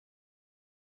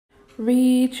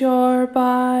Read your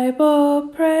Bible,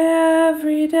 pray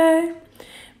every day.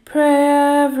 Pray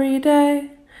every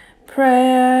day,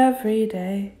 pray every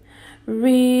day.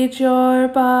 Read your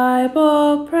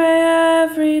Bible, pray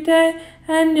every day,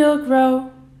 and you'll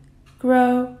grow,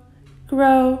 grow,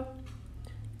 grow.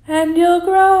 And you'll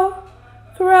grow,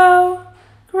 grow,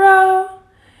 grow.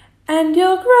 And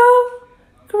you'll grow,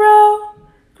 grow,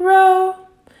 grow.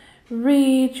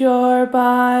 Read your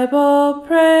Bible,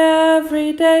 pray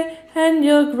every day, and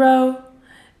you'll grow,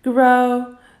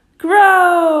 grow,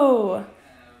 grow.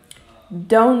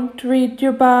 Don't read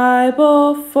your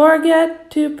Bible,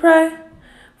 forget to pray,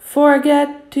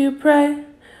 forget to pray,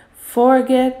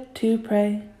 forget to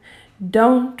pray.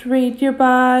 Don't read your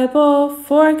Bible,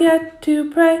 forget to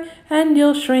pray, and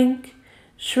you'll shrink,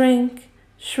 shrink,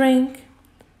 shrink.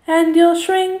 And you'll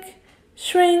shrink,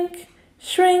 shrink,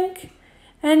 shrink.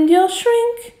 And you'll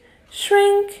shrink,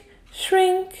 shrink,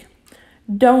 shrink.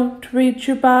 Don't read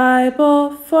your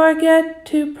Bible, forget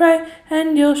to pray,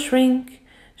 and you'll shrink,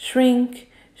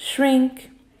 shrink, shrink.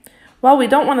 Well, we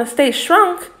don't want to stay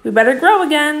shrunk. We better grow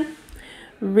again.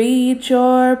 Read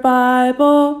your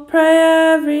Bible, pray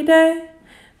every day.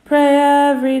 Pray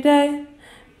every day,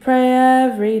 pray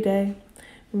every day.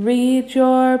 Read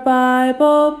your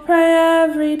Bible, pray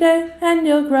every day, and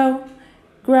you'll grow,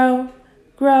 grow,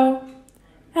 grow.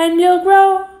 And you'll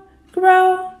grow,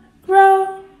 grow,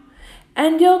 grow.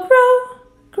 And you'll grow,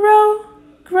 grow,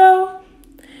 grow.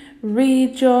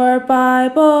 Read your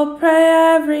Bible,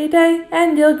 pray every day,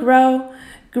 and you'll grow,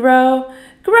 grow,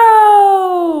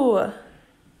 grow.